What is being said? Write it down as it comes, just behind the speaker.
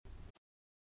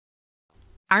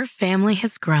Our family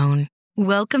has grown.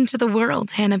 Welcome to the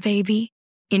world, Hannah baby.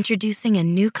 Introducing a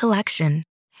new collection,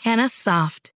 Hannah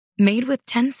Soft, made with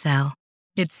Tencel.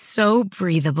 It's so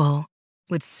breathable,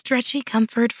 with stretchy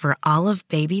comfort for all of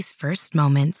baby's first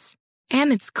moments.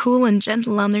 And it's cool and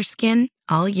gentle on their skin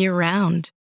all year round.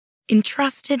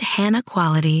 Entrusted Hannah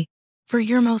quality for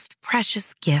your most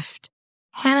precious gift.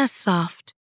 Hannah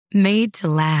Soft, made to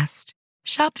last.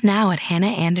 Shop now at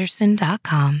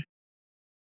hannahanderson.com.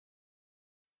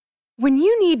 When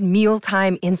you need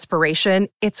mealtime inspiration,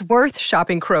 it's worth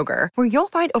shopping Kroger, where you'll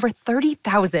find over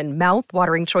 30,000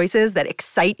 mouth-watering choices that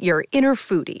excite your inner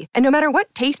foodie. And no matter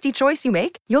what tasty choice you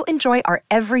make, you'll enjoy our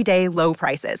everyday low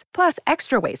prices, plus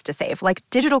extra ways to save, like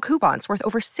digital coupons worth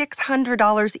over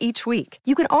 $600 each week.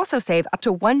 You can also save up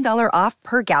to $1 off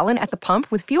per gallon at the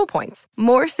pump with fuel points.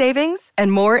 More savings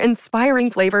and more inspiring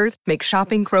flavors make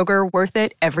shopping Kroger worth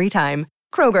it every time.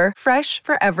 Kroger, fresh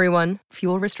for everyone.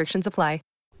 Fuel restrictions apply.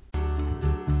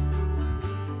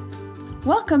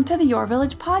 Welcome to the Your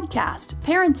Village podcast,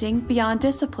 Parenting Beyond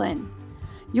Discipline.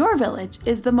 Your Village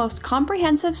is the most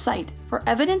comprehensive site for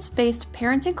evidence-based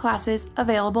parenting classes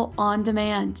available on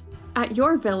demand at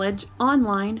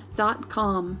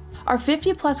yourvillageonline.com. Our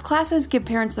 50-plus classes give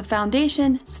parents the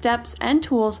foundation, steps, and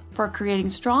tools for creating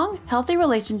strong, healthy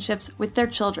relationships with their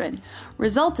children,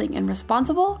 resulting in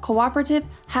responsible, cooperative,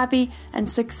 happy, and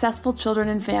successful children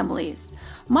and families.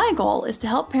 My goal is to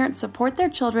help parents support their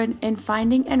children in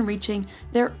finding and reaching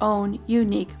their own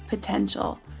unique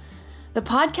potential. The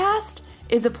podcast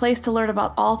is a place to learn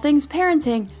about all things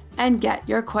parenting and get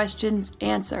your questions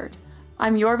answered.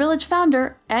 I'm Your Village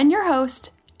founder and your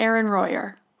host, Erin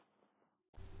Royer.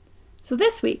 So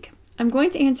this week, I'm going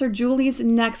to answer Julie's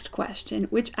next question,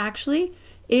 which actually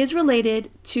is related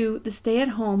to the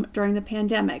stay-at-home during the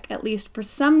pandemic, at least for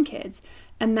some kids,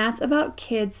 and that's about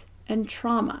kids and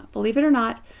trauma. Believe it or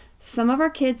not, some of our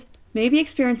kids may be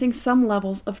experiencing some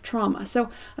levels of trauma.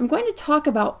 So I'm going to talk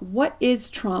about what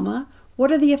is trauma,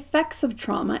 what are the effects of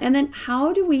trauma, and then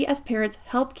how do we as parents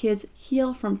help kids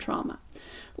heal from trauma.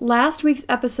 Last week's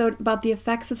episode about the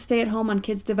effects of stay-at-home on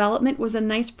kids' development was a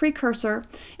nice precursor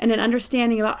and an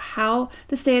understanding about how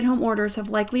the stay-at-home orders have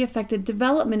likely affected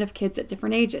development of kids at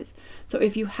different ages. So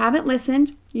if you haven't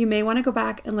listened, you may want to go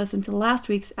back and listen to last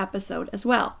week's episode as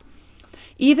well.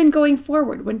 Even going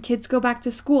forward, when kids go back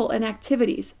to school and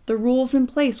activities, the rules in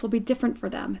place will be different for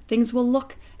them. Things will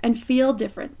look and feel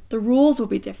different. The rules will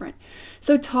be different.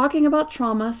 So talking about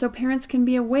trauma so parents can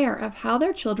be aware of how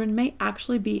their children may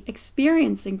actually be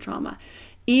experiencing trauma,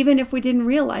 even if we didn't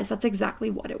realize that's exactly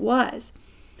what it was.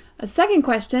 A second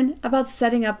question about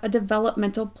setting up a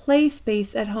developmental play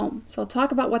space at home. So I'll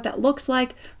talk about what that looks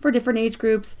like for different age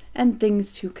groups and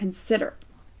things to consider.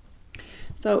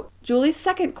 So Julie's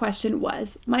second question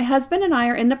was, my husband and I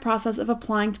are in the process of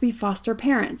applying to be foster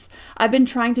parents. I've been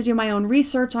trying to do my own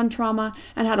research on trauma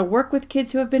and how to work with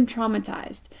kids who have been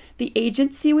traumatized. The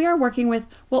agency we are working with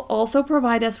will also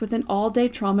provide us with an all-day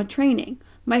trauma training.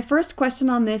 My first question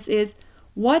on this is,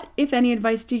 what, if any,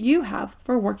 advice do you have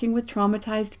for working with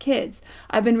traumatized kids?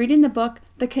 I've been reading the book,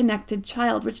 The Connected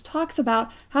Child, which talks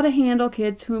about how to handle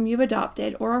kids whom you've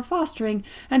adopted or are fostering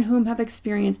and whom have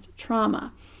experienced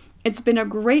trauma. It's been a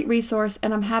great resource,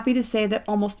 and I'm happy to say that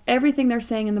almost everything they're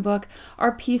saying in the book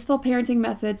are peaceful parenting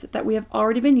methods that we have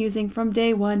already been using from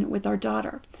day one with our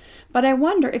daughter. But I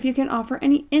wonder if you can offer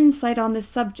any insight on this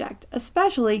subject,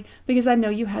 especially because I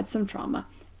know you had some trauma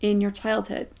in your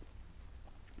childhood.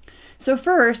 So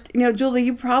first, Julie,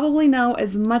 you probably know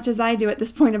as much as I do at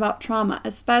this point about trauma,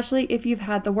 especially if you've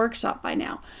had the workshop by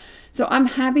now. So I'm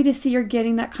happy to see you're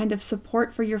getting that kind of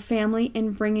support for your family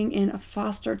in bringing in a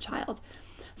foster child.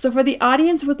 So for the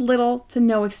audience with little to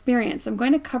no experience, I'm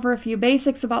going to cover a few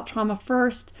basics about trauma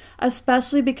first,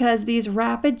 especially because these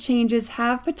rapid changes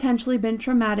have potentially been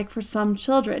traumatic for some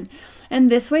children, and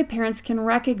this way parents can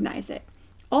recognize it.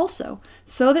 Also,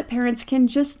 so that parents can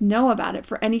just know about it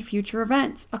for any future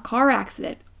events, a car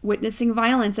accident, witnessing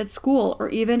violence at school, or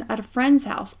even at a friend's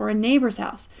house or a neighbor's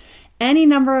house, any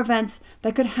number of events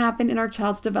that could happen in our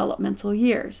child's developmental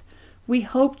years. We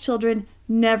hope children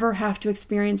never have to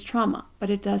experience trauma, but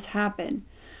it does happen.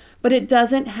 But it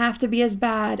doesn't have to be as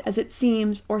bad as it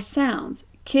seems or sounds.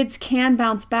 Kids can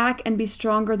bounce back and be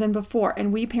stronger than before,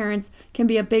 and we parents can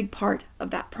be a big part of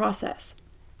that process.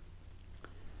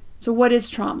 So what is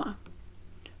trauma?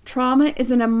 Trauma is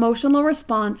an emotional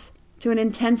response to an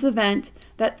intense event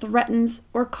that threatens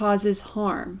or causes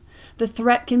harm. The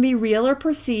threat can be real or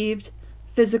perceived,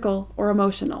 physical or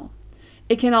emotional.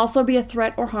 It can also be a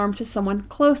threat or harm to someone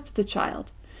close to the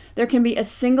child. There can be a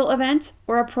single event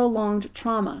or a prolonged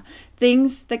trauma,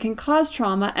 things that can cause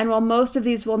trauma. And while most of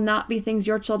these will not be things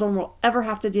your children will ever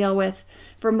have to deal with,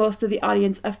 for most of the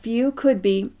audience, a few could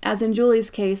be, as in Julie's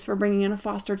case for bringing in a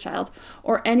foster child,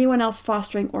 or anyone else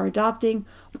fostering or adopting,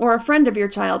 or a friend of your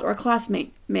child or a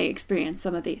classmate may experience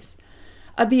some of these.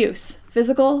 Abuse,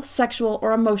 physical, sexual,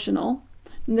 or emotional,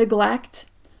 neglect,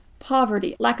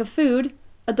 poverty, lack of food,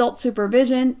 adult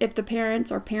supervision if the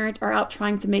parents or parent are out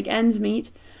trying to make ends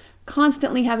meet,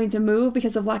 constantly having to move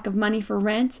because of lack of money for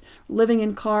rent, living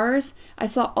in cars. I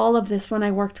saw all of this when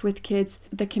I worked with kids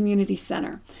at the community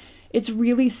center. It's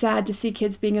really sad to see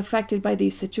kids being affected by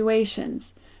these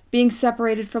situations, being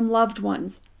separated from loved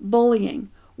ones, bullying,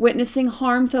 witnessing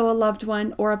harm to a loved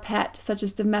one or a pet, such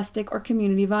as domestic or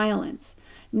community violence,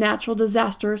 natural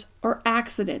disasters or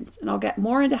accidents, and I'll get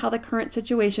more into how the current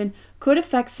situation could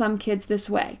affect some kids this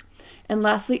way, and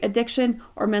lastly, addiction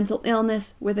or mental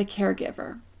illness with a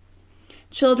caregiver.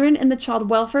 Children in the child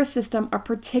welfare system are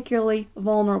particularly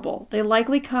vulnerable. They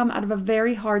likely come out of a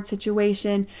very hard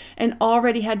situation and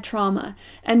already had trauma,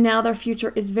 and now their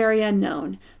future is very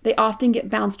unknown. They often get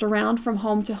bounced around from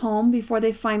home to home before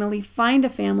they finally find a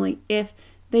family, if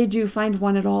they do find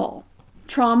one at all.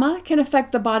 Trauma can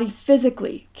affect the body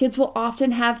physically. Kids will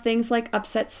often have things like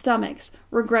upset stomachs,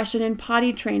 regression in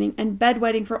potty training, and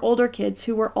bedwetting for older kids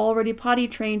who were already potty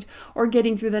trained or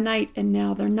getting through the night and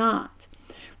now they're not.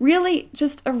 Really,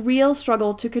 just a real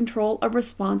struggle to control a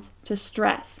response to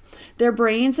stress. Their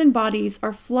brains and bodies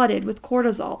are flooded with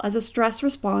cortisol as a stress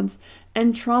response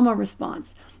and trauma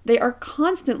response. They are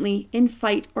constantly in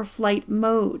fight or flight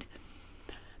mode.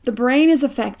 The brain is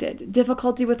affected,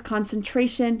 difficulty with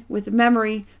concentration, with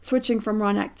memory, switching from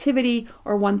one activity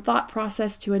or one thought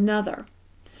process to another.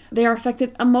 They are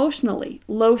affected emotionally,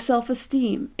 low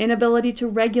self-esteem, inability to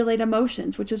regulate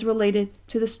emotions, which is related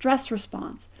to the stress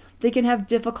response. They can have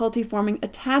difficulty forming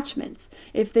attachments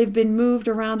if they've been moved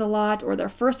around a lot or their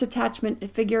first attachment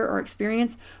figure or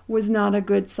experience was not a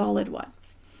good solid one.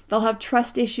 They'll have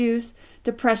trust issues,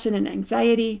 depression and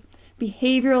anxiety.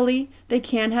 Behaviorally, they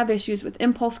can have issues with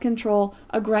impulse control,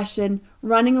 aggression,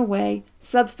 running away,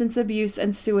 substance abuse,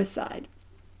 and suicide.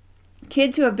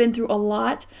 Kids who have been through a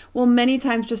lot will many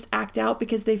times just act out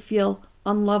because they feel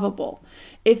unlovable.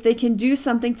 If they can do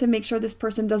something to make sure this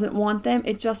person doesn't want them,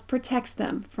 it just protects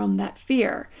them from that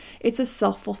fear. It's a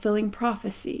self-fulfilling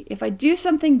prophecy. If I do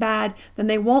something bad, then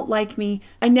they won't like me.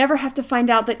 I never have to find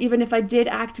out that even if I did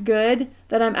act good,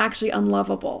 that I'm actually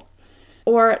unlovable.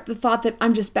 Or the thought that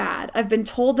I'm just bad. I've been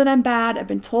told that I'm bad. I've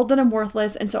been told that I'm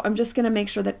worthless. And so I'm just going to make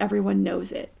sure that everyone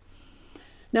knows it.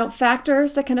 Now,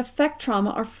 factors that can affect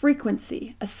trauma are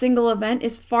frequency. A single event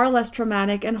is far less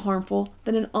traumatic and harmful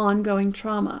than an ongoing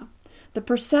trauma. The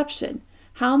perception,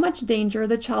 how much danger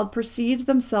the child perceives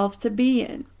themselves to be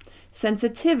in.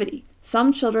 Sensitivity.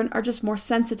 Some children are just more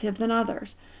sensitive than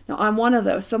others. Now, I'm one of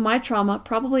those, so my trauma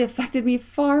probably affected me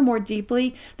far more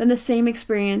deeply than the same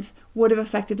experience would have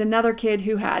affected another kid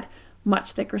who had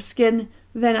much thicker skin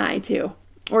than I do,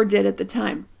 or did at the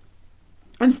time.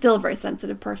 I'm still a very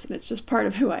sensitive person. It's just part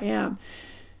of who I am.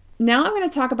 Now I'm going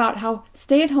to talk about how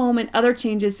stay-at-home and other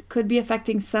changes could be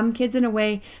affecting some kids in a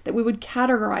way that we would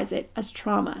categorize it as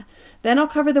trauma. Then I'll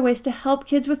cover the ways to help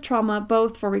kids with trauma,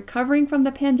 both for recovering from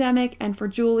the pandemic and for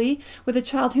Julie with a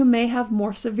child who may have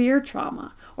more severe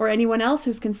trauma, or anyone else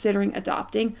who's considering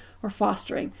adopting or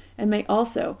fostering and may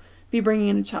also be bringing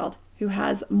in a child who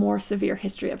has more severe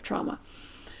history of trauma.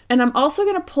 And I'm also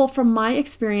going to pull from my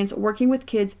experience working with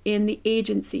kids in the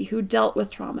agency who dealt with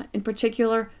trauma, in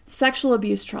particular sexual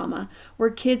abuse trauma, where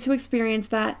kids who experience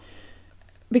that,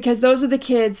 because those are the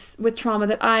kids with trauma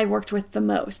that I worked with the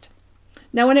most.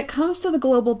 Now, when it comes to the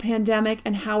global pandemic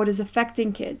and how it is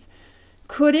affecting kids,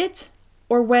 could it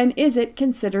or when is it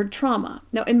considered trauma?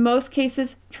 Now, in most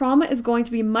cases, trauma is going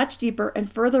to be much deeper and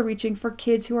further reaching for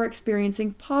kids who are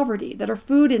experiencing poverty, that are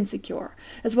food insecure,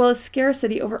 as well as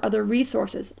scarcity over other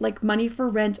resources like money for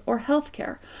rent or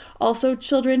healthcare. Also,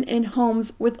 children in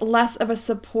homes with less of a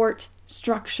support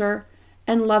structure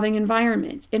and loving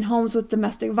environment, in homes with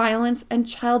domestic violence and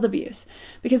child abuse,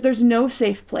 because there's no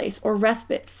safe place or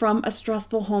respite from a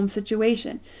stressful home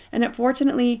situation. And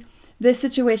unfortunately, this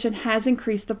situation has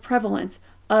increased the prevalence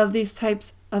of these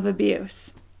types of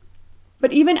abuse.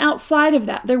 But even outside of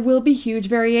that, there will be huge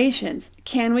variations.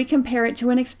 Can we compare it to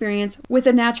an experience with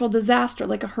a natural disaster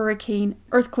like a hurricane,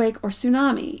 earthquake, or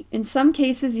tsunami? In some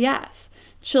cases, yes.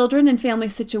 Children and family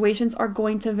situations are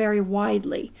going to vary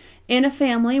widely. In a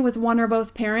family with one or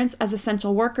both parents as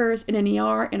essential workers in an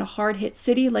ER in a hard-hit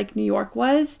city like New York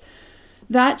was,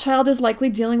 That child is likely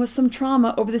dealing with some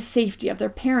trauma over the safety of their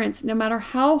parents, no matter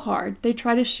how hard they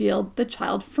try to shield the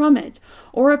child from it,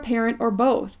 or a parent or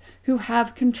both who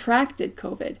have contracted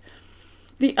COVID.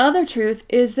 The other truth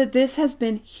is that this has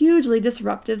been hugely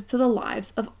disruptive to the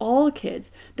lives of all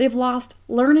kids. They've lost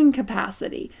learning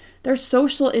capacity, their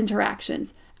social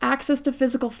interactions, access to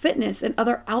physical fitness and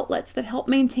other outlets that help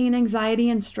maintain anxiety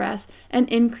and stress and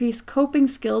increase coping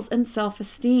skills and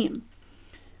self-esteem.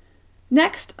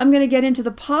 Next, I'm going to get into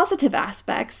the positive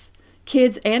aspects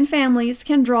kids and families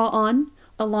can draw on,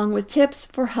 along with tips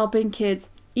for helping kids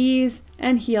ease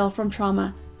and heal from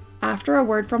trauma, after a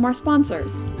word from our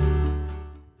sponsors.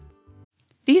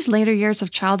 These later years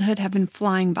of childhood have been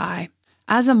flying by.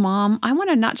 As a mom, I want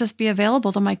to not just be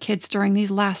available to my kids during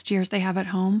these last years they have at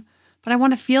home, but I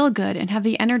want to feel good and have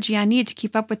the energy I need to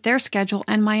keep up with their schedule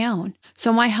and my own.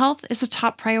 So my health is a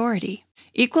top priority.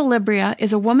 Equilibria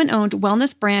is a woman-owned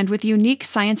wellness brand with unique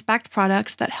science-backed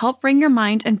products that help bring your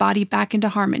mind and body back into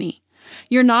harmony.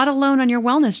 You're not alone on your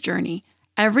wellness journey.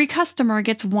 Every customer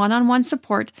gets one-on-one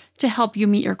support to help you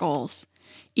meet your goals.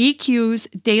 EQ's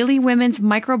Daily Women's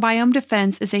Microbiome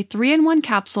Defense is a 3-in-1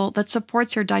 capsule that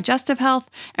supports your digestive health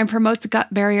and promotes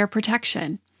gut barrier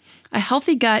protection. A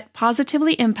healthy gut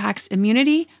positively impacts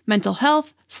immunity, mental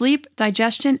health, sleep,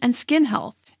 digestion, and skin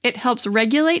health. It helps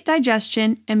regulate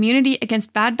digestion, immunity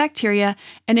against bad bacteria,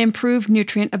 and improve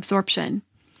nutrient absorption.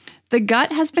 The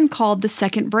gut has been called the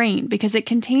second brain because it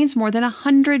contains more than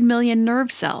 100 million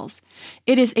nerve cells.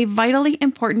 It is a vitally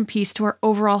important piece to our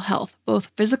overall health,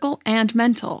 both physical and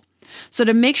mental. So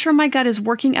to make sure my gut is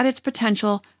working at its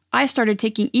potential, I started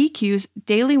taking EQ's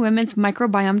Daily Women's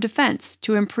Microbiome Defense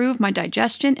to improve my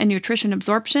digestion and nutrition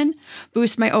absorption,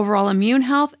 boost my overall immune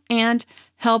health, and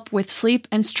help with sleep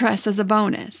and stress as a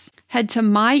bonus. Head to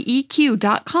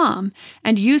myeq.com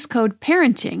and use code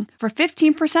PARENTING for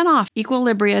 15% off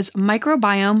Equilibria's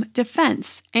Microbiome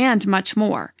Defense and much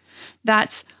more.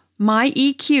 That's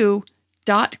myeq.com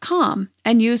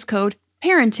and use code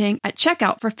PARENTING at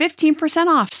checkout for 15%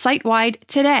 off site-wide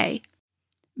today.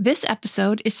 This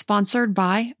episode is sponsored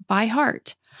by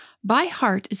ByHeart.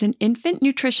 ByHeart is an infant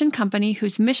nutrition company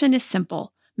whose mission is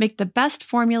simple: make the best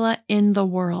formula in the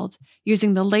world.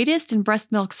 Using the latest in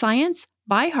breast milk science,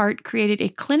 ByHeart created a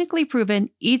clinically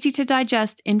proven,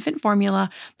 easy-to-digest infant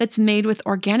formula that's made with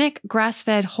organic,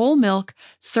 grass-fed whole milk,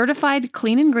 certified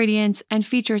clean ingredients, and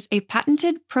features a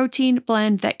patented protein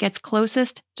blend that gets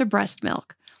closest to breast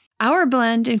milk. Our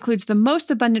blend includes the most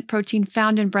abundant protein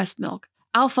found in breast milk,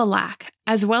 alpha-lac,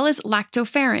 as well as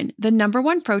lactoferrin, the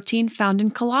 #1 protein found in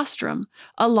colostrum,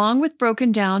 along with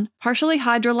broken down, partially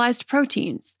hydrolyzed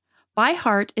proteins.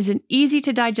 ByHeart is an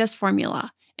easy-to-digest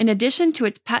formula. In addition to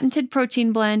its patented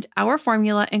protein blend, our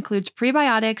formula includes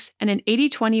prebiotics and an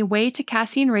 80-20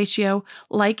 whey-to-casein ratio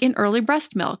like in early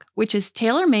breast milk, which is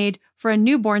tailor-made for a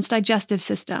newborn's digestive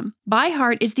system.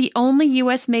 ByHeart is the only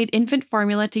U.S.-made infant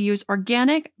formula to use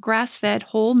organic, grass-fed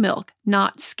whole milk,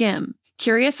 not skim.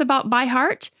 Curious about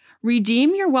ByHeart?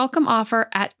 Redeem your welcome offer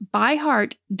at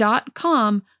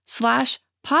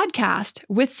byheart.com/podcast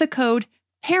with the code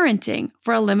PARENTING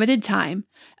for a limited time.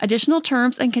 Additional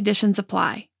terms and conditions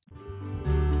apply.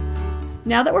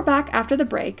 Now that we're back after the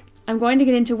break, I'm going to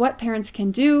get into what parents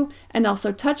can do and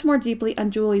also touch more deeply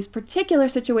on Julie's particular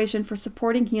situation for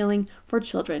supporting healing for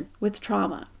children with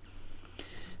trauma.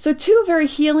 So 2 very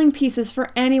healing pieces for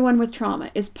anyone with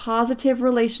trauma is positive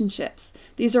relationships.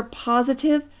 These are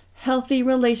positive, healthy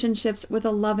relationships with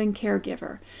a loving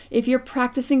caregiver. If you're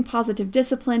practicing positive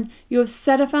discipline, you have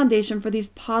set a foundation for these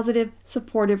positive,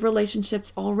 supportive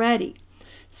relationships already.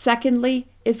 Secondly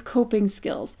is coping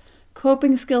skills.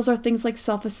 Coping skills are things like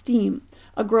self-esteem,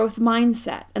 a growth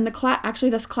mindset, and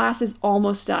this class is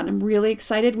almost done. I'm really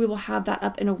excited. We will have that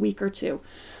up in a week or 2.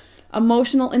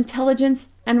 Emotional intelligence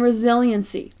and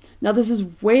resiliency. Now, this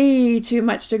is way too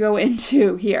much to go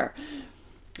into here.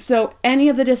 So any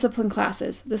of the discipline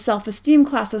classes, the self-esteem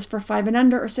classes for 5 and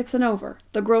under or 6 and over,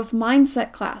 the growth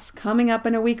mindset class coming up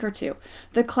in a week or 2,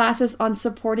 the classes on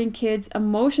supporting kids'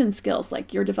 emotion skills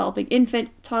like your developing infant,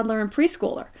 toddler, and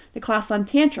preschooler, the class on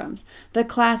tantrums, the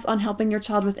class on helping your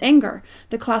child with anger,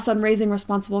 the class on raising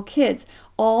responsible kids,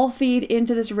 all feed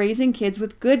into this raising kids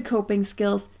with good coping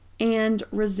skills and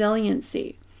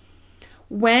resiliency.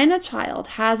 When a child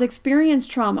has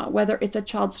experienced trauma, whether it's a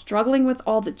child struggling with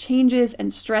all the changes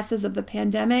and stresses of the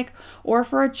pandemic, or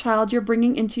for a child you're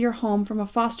bringing into your home from a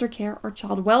foster care or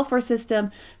child welfare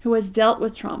system who has dealt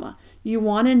with trauma, you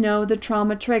want to know the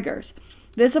trauma triggers.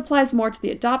 This applies more to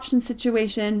the adoption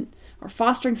situation or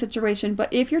fostering situation,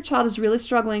 but if your child is really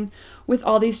struggling with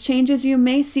all these changes, you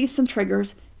may see some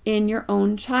triggers in your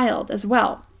own child as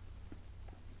well.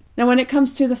 Now, when it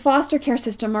comes to the foster care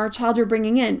system or a child you're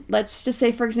bringing in, let's just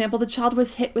say, for example, the child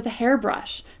was hit with a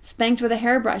hairbrush, spanked with a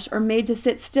hairbrush, or made to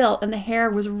sit still, and the hair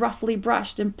was roughly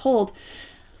brushed and pulled.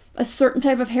 A certain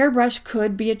type of hairbrush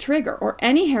could be a trigger, or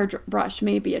any hairbrush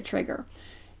may be a trigger.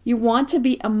 You want to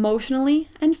be emotionally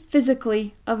and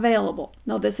physically available.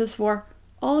 Now, this is for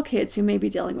all kids who may be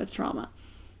dealing with trauma.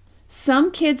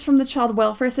 Some kids from the child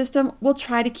welfare system will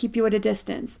try to keep you at a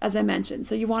distance, as I mentioned.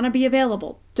 So you want to be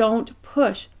available. Don't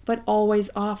push, but always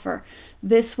offer.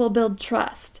 This will build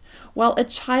trust. While a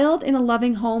child in a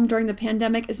loving home during the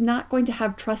pandemic is not going to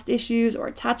have trust issues or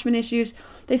attachment issues,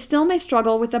 they still may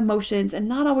struggle with emotions and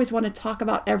not always want to talk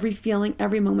about every feeling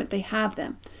every moment they have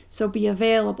them. So be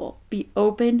available, be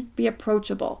open, be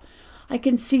approachable. I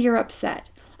can see you're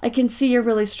upset. I can see you're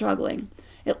really struggling.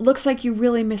 It looks like you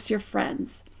really miss your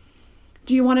friends.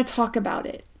 Do you want to talk about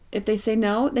it? If they say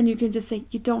no, then you can just say,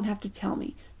 you don't have to tell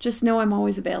me. Just know I'm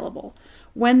always available.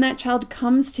 When that child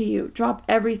comes to you, drop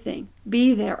everything.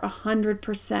 Be there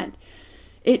 100%.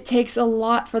 It takes a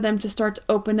lot for them to start to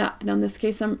open up. Now, in this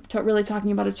case, I'm really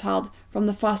talking about a child from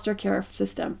the foster care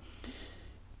system.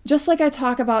 Just like I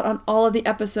talk about on all of the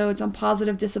episodes on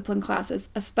positive discipline classes,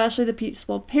 especially the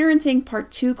Peaceful Parenting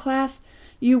Part 2 class,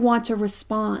 you want to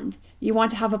respond. You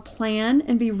want to have a plan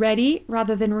and be ready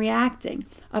rather than reacting.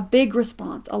 A big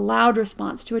response, a loud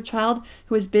response to a child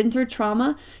who has been through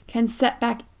trauma can set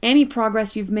back any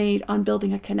progress you've made on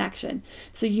building a connection.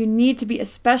 So you need to be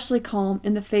especially calm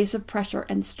in the face of pressure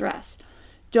and stress.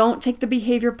 Don't take the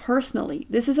behavior personally.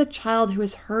 This is a child who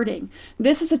is hurting.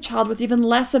 This is a child with even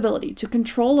less ability to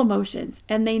control emotions,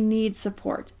 and they need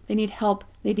support. They need help.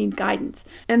 They need guidance.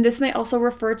 And this may also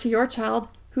refer to your child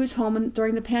who's home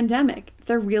during the pandemic. If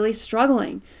they're really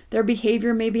struggling, their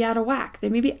behavior may be out of whack. They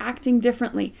may be acting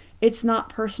differently. It's not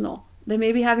personal. They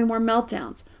may be having more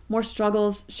meltdowns, more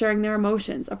struggles sharing their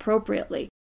emotions appropriately.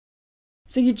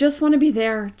 So you just want to be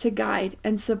there to guide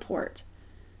and support.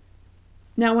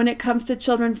 Now, when it comes to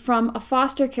children from a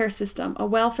foster care system,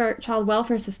 a child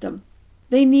welfare system,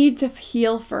 they need to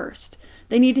heal first.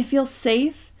 They need to feel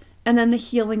safe, and then the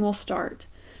healing will start.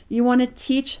 You want to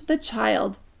teach the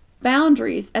child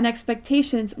boundaries and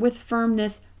expectations with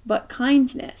firmness but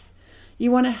kindness. You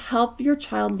want to help your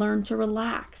child learn to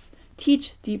relax.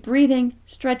 Teach deep breathing,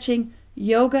 stretching,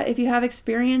 yoga if you have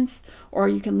experience, or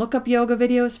you can look up yoga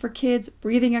videos for kids,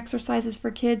 breathing exercises for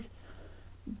kids.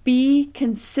 Be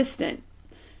consistent.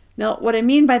 Now, what I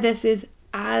mean by this is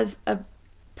as a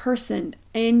person,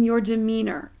 in your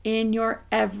demeanor, in your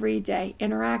everyday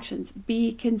interactions,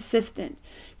 be consistent.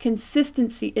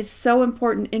 Consistency is so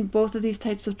important in both of these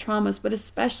types of traumas, but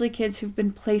especially kids who've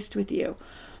been placed with you.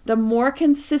 The more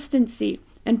consistency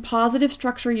and positive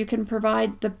structure you can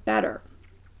provide, the better.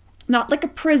 Not like a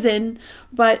prison,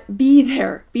 but be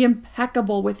there. Be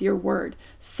impeccable with your word.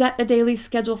 Set a daily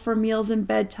schedule for meals and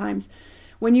bedtimes.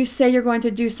 When you say you're going to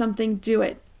do something, do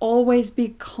it. Always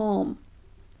be calm.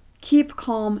 Keep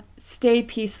calm, stay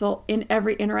peaceful in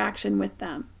every interaction with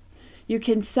them. You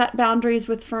can set boundaries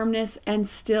with firmness and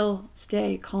still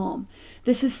stay calm.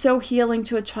 This is so healing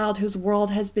to a child whose world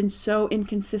has been so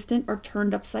inconsistent or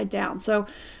turned upside down. So,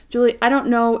 Julie, I don't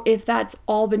know if that's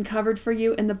all been covered for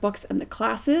you in the books and the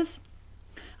classes.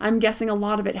 I'm guessing a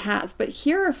lot of it has, but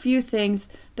here are a few things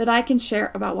that I can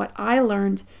share about what I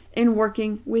learned in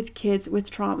working with kids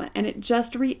with trauma, and it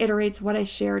just reiterates what I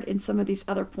shared in some of these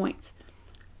other points.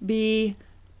 Be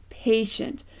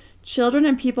patient. Children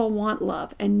and people want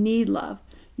love and need love.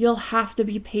 You'll have to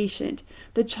be patient.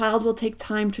 The child will take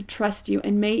time to trust you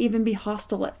and may even be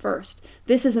hostile at first.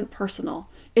 This isn't personal.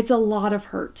 It's a lot of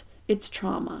hurt. It's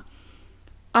trauma.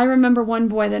 I remember one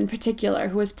boy in particular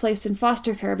who was placed in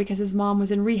foster care because his mom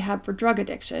was in rehab for drug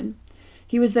addiction.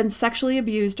 He was then sexually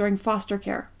abused during foster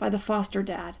care by the foster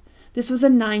dad. This was a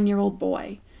 9-year-old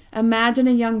boy. Imagine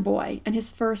a young boy and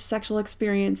his first sexual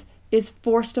experience is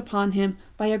forced upon him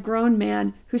by a grown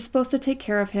man who's supposed to take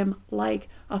care of him like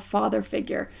a father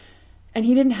figure. And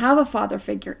he didn't have a father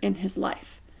figure in his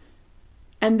life.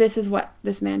 And this is what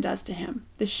this man does to him.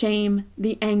 The shame,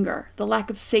 the anger, the lack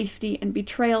of safety and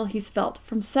betrayal he's felt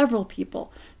from several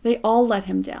people. They all let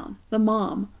him down. The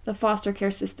mom, the foster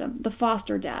care system, the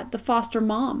foster dad, the foster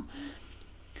mom.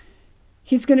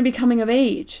 He's going to be coming of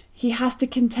age. He has to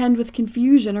contend with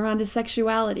confusion around his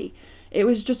sexuality. It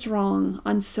was just wrong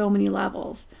on so many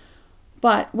levels.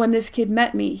 But when this kid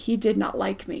met me, he did not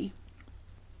like me.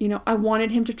 I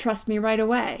wanted him to trust me right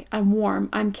away. I'm warm,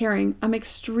 I'm caring, I'm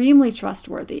extremely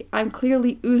trustworthy. I'm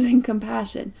clearly oozing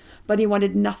compassion, but he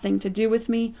wanted nothing to do with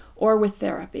me or with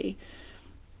therapy.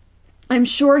 I'm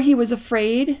sure he was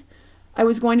afraid I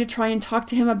was going to try and talk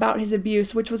to him about his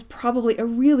abuse, which was probably a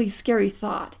really scary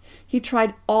thought. He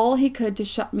tried all he could to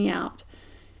shut me out.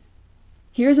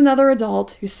 Here's another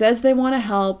adult who says they want to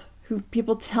help, who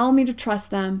people tell me to trust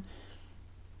them,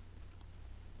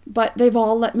 but they've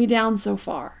all let me down so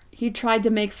far. He tried to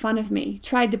make fun of me,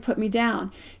 tried to put me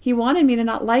down. He wanted me to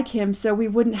not like him so we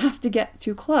wouldn't have to get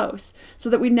too close, so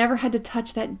that we never had to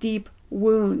touch that deep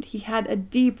wound. He had a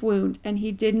deep wound and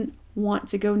he didn't want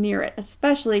to go near it,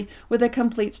 especially with a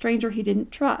complete stranger he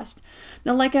didn't trust.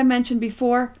 Now, like I mentioned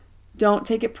before, don't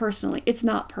take it personally. It's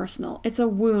not personal. It's a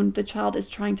wound the child is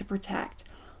trying to protect.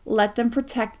 Let them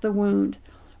protect the wound.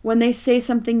 When they say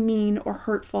something mean or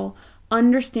hurtful,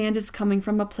 understand it's coming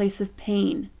from a place of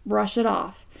pain. Brush it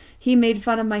off. He made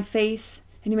fun of my face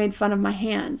and he made fun of my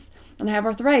hands. And I have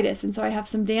arthritis, and so I have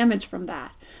some damage from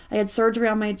that. I had surgery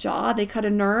on my jaw. They cut a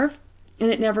nerve and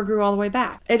it never grew all the way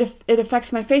back. It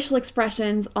affects my facial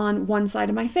expressions on one side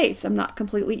of my face. I'm not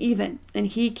completely even. And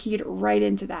he keyed right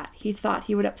into that. He thought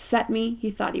he would upset me.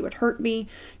 He thought he would hurt me.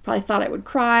 He probably thought I would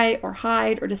cry or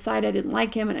hide or decide I didn't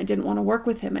like him and I didn't want to work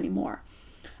with him anymore.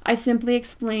 I simply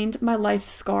explained my life's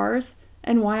scars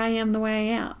and why I am the way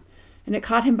I am. And it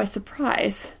caught him by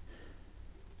surprise.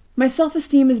 My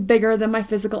self-esteem is bigger than my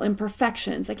physical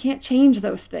imperfections. I can't change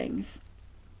those things.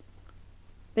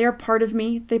 They are part of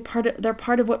me. They're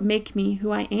part of what make me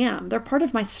who I am. They're part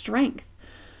of my strength.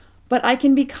 But I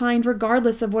can be kind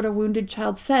regardless of what a wounded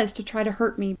child says to try to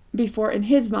hurt me before, in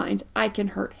his mind, I can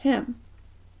hurt him.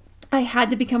 I had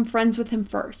to become friends with him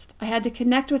first. I had to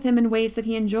connect with him in ways that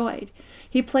he enjoyed.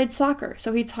 He played soccer,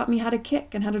 so he taught me how to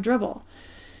kick and how to dribble.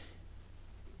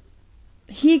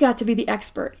 He got to be the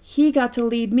expert. He got to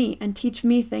lead me and teach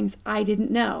me things I didn't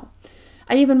know.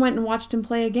 I even went and watched him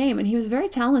play a game, and he was very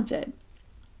talented.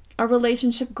 Our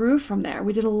relationship grew from there.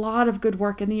 We did a lot of good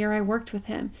work in the year I worked with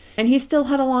him. And he still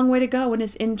had a long way to go when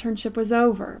his internship was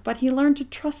over. But he learned to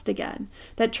trust again.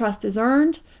 That trust is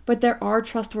earned, but there are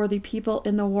trustworthy people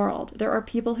in the world. There are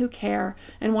people who care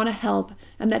and want to help,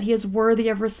 and that he is worthy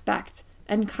of respect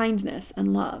and kindness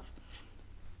and love.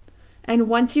 And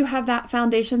once you have that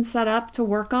foundation set up to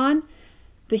work on,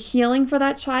 the healing for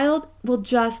that child will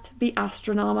just be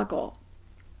astronomical.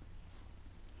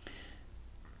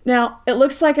 Now, it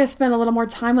looks like I spent a little more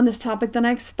time on this topic than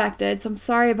I expected, so I'm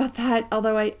sorry about that,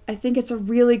 although I think it's a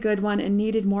really good one and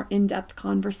needed more in-depth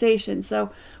conversation.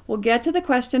 So we'll get to the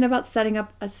question about setting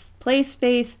up a play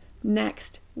space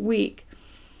next week.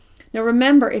 Now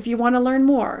remember, if you want to learn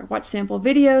more, watch sample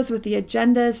videos with the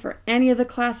agendas for any of the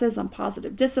classes on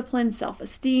positive discipline,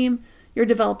 self-esteem, your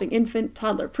developing infant,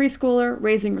 toddler, preschooler,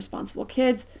 raising responsible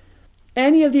kids,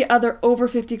 any of the other over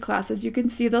 50 classes. You can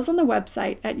see those on the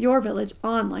website at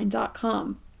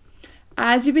yourvillageonline.com.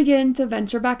 As you begin to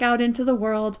venture back out into the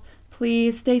world,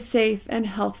 please stay safe and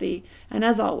healthy. And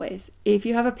as always, if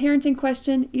you have a parenting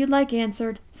question you'd like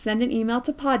answered, send an email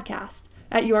to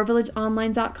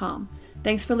podcast@yourvillageonline.com.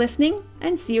 Thanks for listening,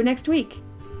 and see you next week.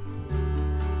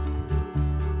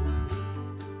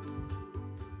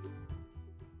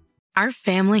 Our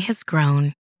family has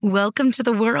grown. Welcome to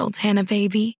the world, Hannah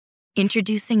Baby.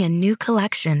 Introducing a new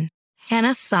collection,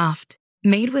 Hannah Soft,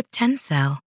 made with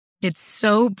Tencel. It's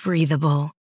so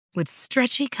breathable, with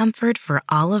stretchy comfort for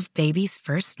all of baby's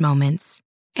first moments.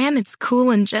 And it's cool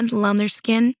and gentle on their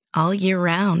skin all year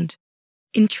round.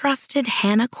 Entrusted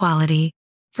Hannah quality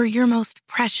for your most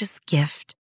precious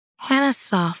gift. Hannah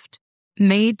Soft,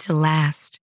 made to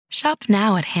last. Shop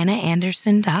now at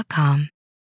hannahanderson.com.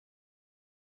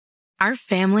 Our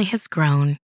family has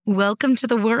grown. Welcome to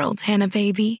the world, Hannah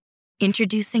Baby.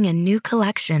 Introducing a new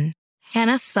collection,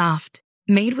 Hannah Soft,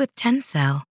 made with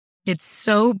Tencel. It's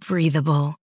so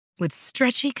breathable, with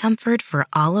stretchy comfort for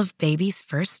all of baby's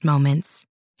first moments.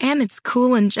 And it's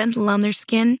cool and gentle on their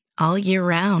skin all year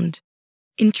round.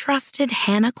 Entrusted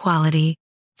Hannah quality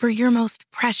for your most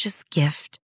precious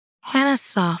gift. Hannah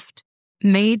Soft,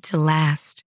 made to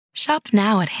last. Shop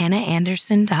now at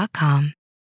hannahanderson.com.